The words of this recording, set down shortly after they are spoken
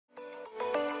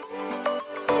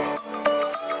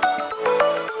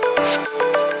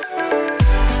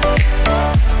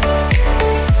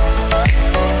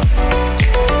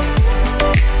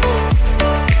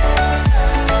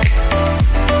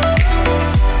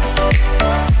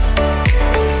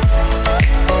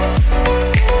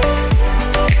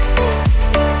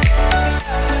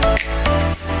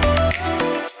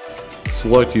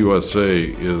Select USA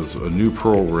is a new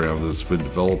program that's been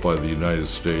developed by the United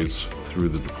States through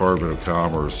the Department of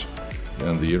Commerce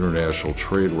and the International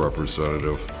Trade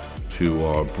Representative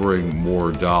to bring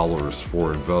more dollars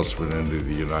for investment into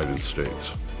the United States.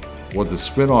 What the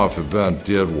spin-off event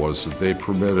did was that they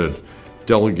permitted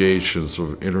delegations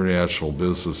of international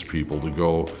business people to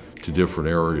go to different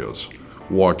areas.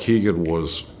 Waukegan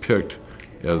was picked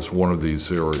as one of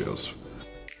these areas.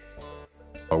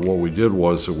 What we did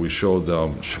was that we showed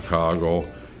them Chicago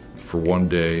for one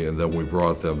day, and then we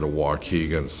brought them to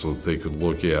Waukegan so that they could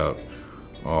look at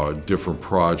different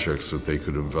projects that they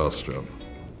could invest in.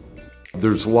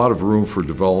 There's a lot of room for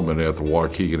development at the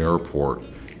Waukegan Airport,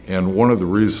 and one of the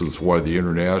reasons why the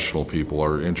international people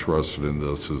are interested in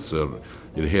this is that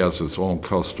it has its own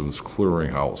customs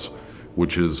clearinghouse,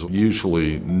 which is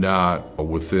usually not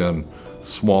within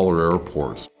smaller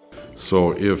airports.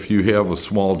 So if you have a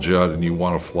small jet and you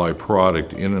want to fly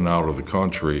product in and out of the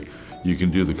country, you can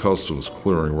do the customs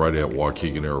clearing right at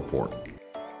Waukegan Airport.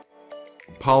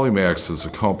 Polymax is a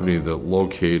company that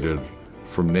located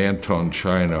from Nantong,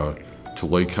 China to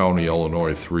Lake County,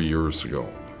 Illinois 3 years ago.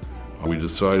 We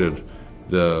decided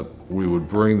that we would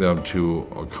bring them to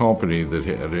a company that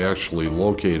had actually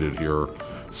located here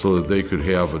so that they could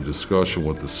have a discussion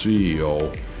with the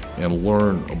CEO and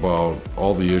learn about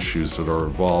all the issues that are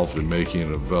involved in making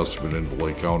an investment into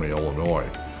Lake County, Illinois.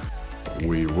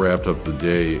 We wrapped up the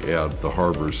day at the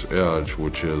Harbor's Edge,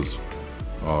 which is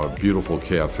a beautiful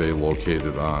cafe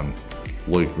located on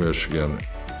Lake Michigan.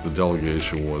 The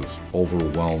delegation was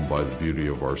overwhelmed by the beauty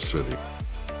of our city.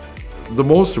 The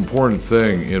most important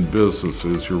thing in business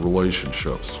is your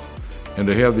relationships. And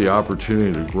to have the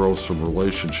opportunity to grow some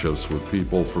relationships with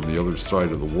people from the other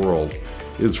side of the world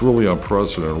is really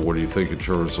unprecedented. What do you think in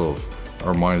terms of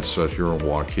our mindset here in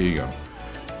Waukegan?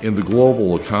 In the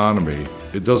global economy,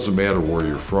 it doesn't matter where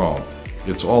you're from.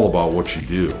 It's all about what you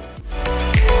do.